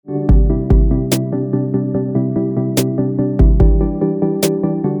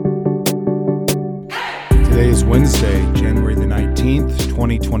Wednesday, January the 19th,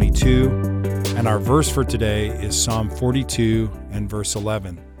 2022, and our verse for today is Psalm 42 and verse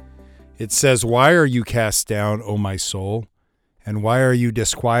 11. It says, "Why are you cast down, O my soul, and why are you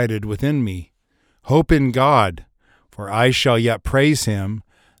disquieted within me? Hope in God, for I shall yet praise him,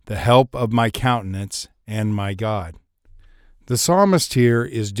 the help of my countenance and my God." The psalmist here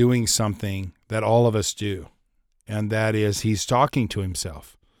is doing something that all of us do, and that is he's talking to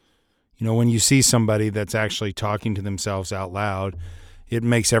himself. You know, when you see somebody that's actually talking to themselves out loud, it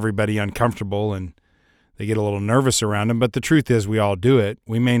makes everybody uncomfortable and they get a little nervous around them. But the truth is we all do it.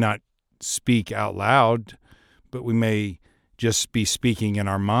 We may not speak out loud, but we may just be speaking in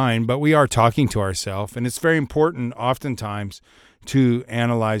our mind, but we are talking to ourselves. And it's very important oftentimes to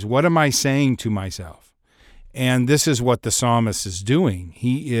analyze, what am I saying to myself? And this is what the psalmist is doing.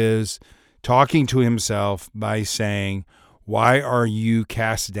 He is talking to himself by saying, "Why are you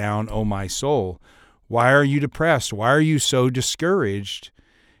cast down, O my soul? Why are you depressed? Why are you so discouraged?"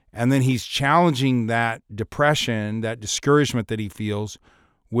 And then he's challenging that depression, that discouragement that he feels,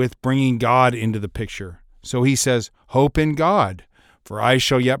 with bringing God into the picture. So he says, "Hope in God, for I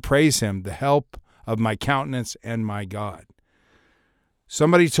shall yet praise him, the help of my countenance and my God."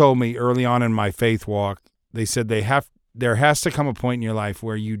 Somebody told me early on in my faith walk, they said there has to come a point in your life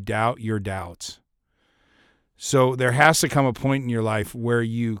where you doubt your doubts. So there has to come a point in your life where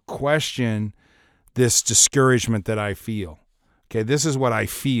you question this discouragement that I feel. Okay, this is what I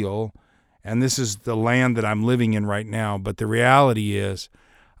feel, and this is the land that I'm living in right now. But the reality is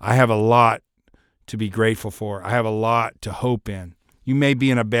I have a lot to be grateful for. I have a lot to hope in. You may be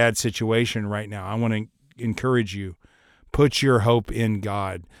in a bad situation right now. I want to encourage you. Put your hope in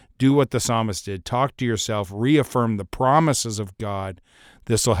God. Do what the psalmist did. Talk to yourself. Reaffirm the promises of God.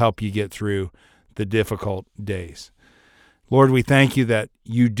 This will help you get through the difficult days. Lord, we thank you that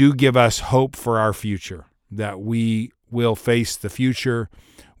you do give us hope for our future, that we will face the future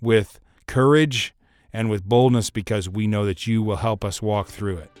with courage and with boldness because we know that you will help us walk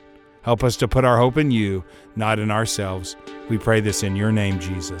through it. Help us to put our hope in you, not in ourselves. We pray this in your name,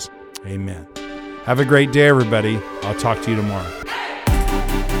 Jesus. Amen. Have a great day, everybody. I'll talk to you tomorrow.